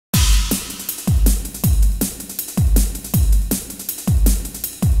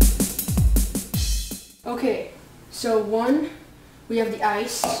Okay, so 1, we have the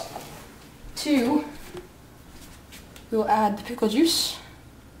ice. 2, we'll add the pickle juice.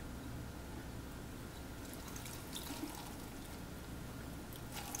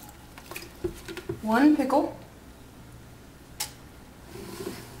 1 pickle.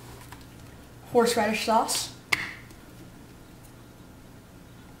 Horseradish sauce.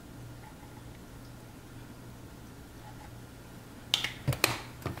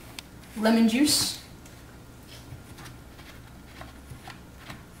 Lemon juice.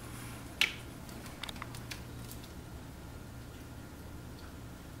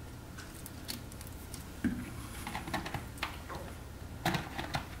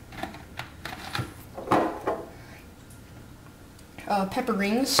 Pepper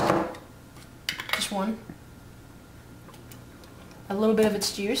rings, just 1. A little bit of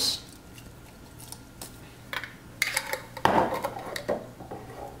its juice. A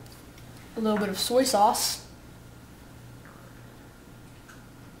little bit of soy sauce.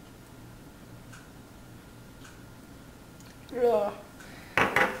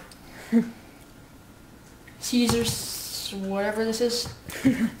 Caesar's, whatever this is.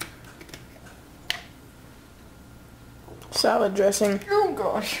 Salad dressing. Oh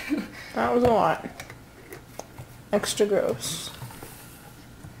gosh. That was a lot. Extra gross.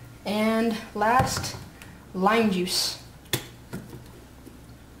 And last, lime juice.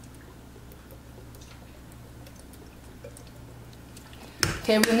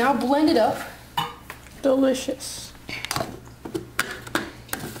 Okay, we'll now blend it up. Delicious.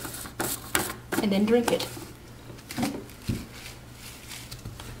 And then drink it.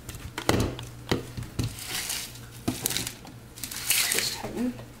 Just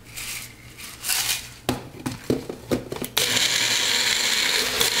tighten.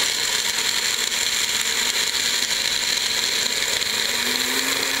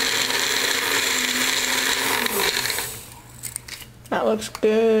 That looks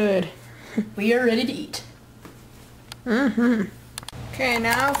good. We are ready to eat. Okay,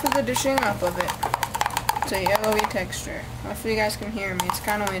 now for the dishing up of it. It's a yellowy texture. Hopefully you guys can hear me. It's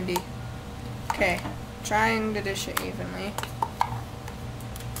kind of windy. Okay, trying to dish it evenly.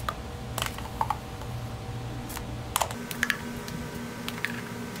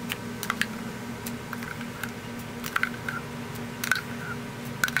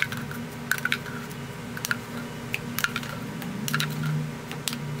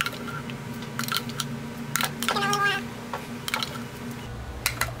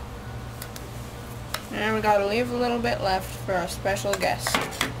 And we gotta leave a little bit left for our special guest.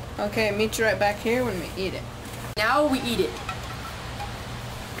 Okay, meet you right back here when we eat it. Now we eat it.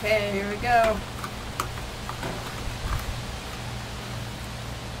 Okay, here we go.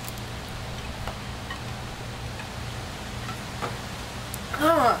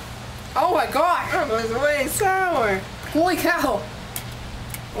 Oh my gosh! That was way sour. Holy cow!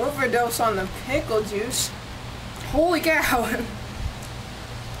 Overdose on the pickle juice. Holy cow!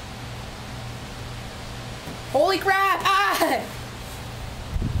 Holy crap! Ah!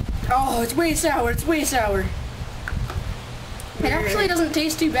 Oh, it's way sour. It's way sour. It actually doesn't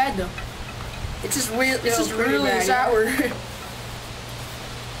taste too bad though. It's just really bad, sour.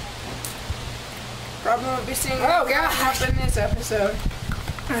 Probably won't be seeing Oh gosh! pop in this episode.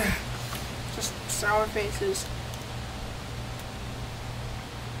 Just sour faces.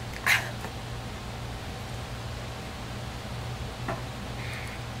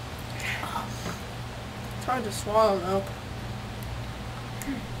 It's hard to swallow though.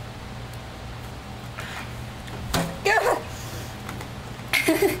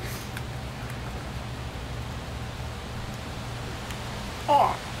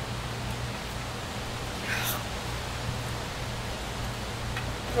 Oh.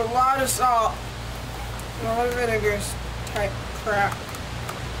 There's a lot of salt. A lot of vinegar type crap.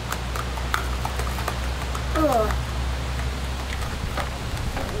 Ugh.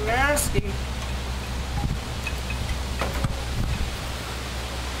 Nasty.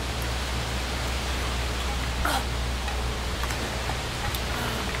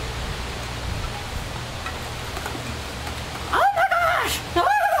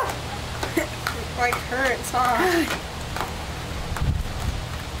 Like hurts, huh?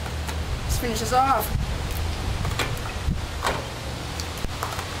 Let's finish this off.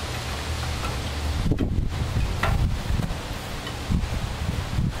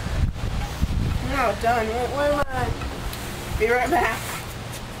 I'm not done. Where am I? Be right back.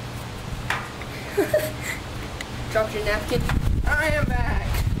 Drop your napkin. I am back.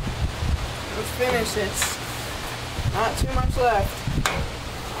 Let's finish this. Not too much left.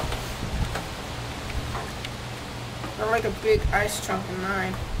 I like a big ice chunk in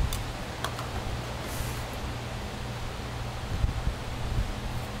mine.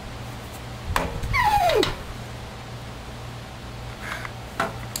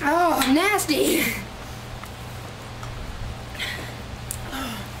 Oh, nasty.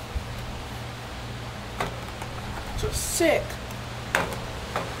 So sick.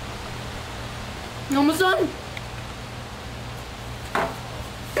 You almost done?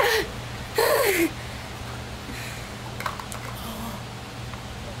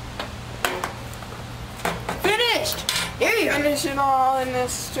 Finished! Here you go. Finish it all in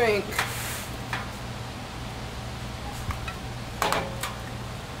this drink.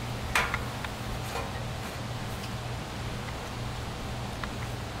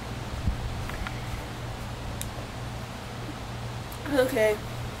 Okay.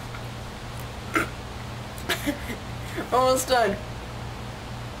 Almost done.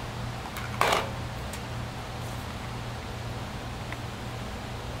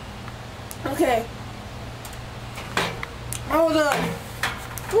 Okay. All done.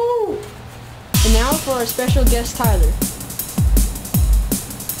 Woo! And now for our special guest, Tyler.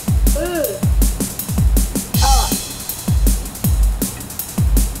 Ugh.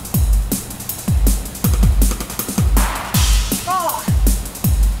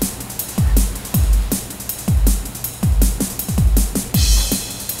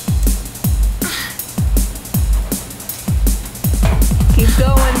 Keep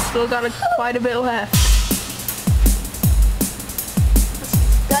going, still got quite a bit left.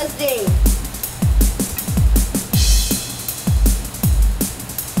 Disgusting.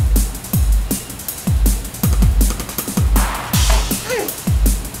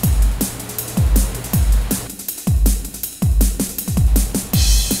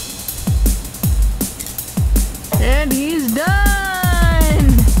 And he's done!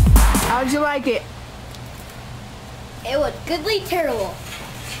 How'd you like it? It was goodly terrible.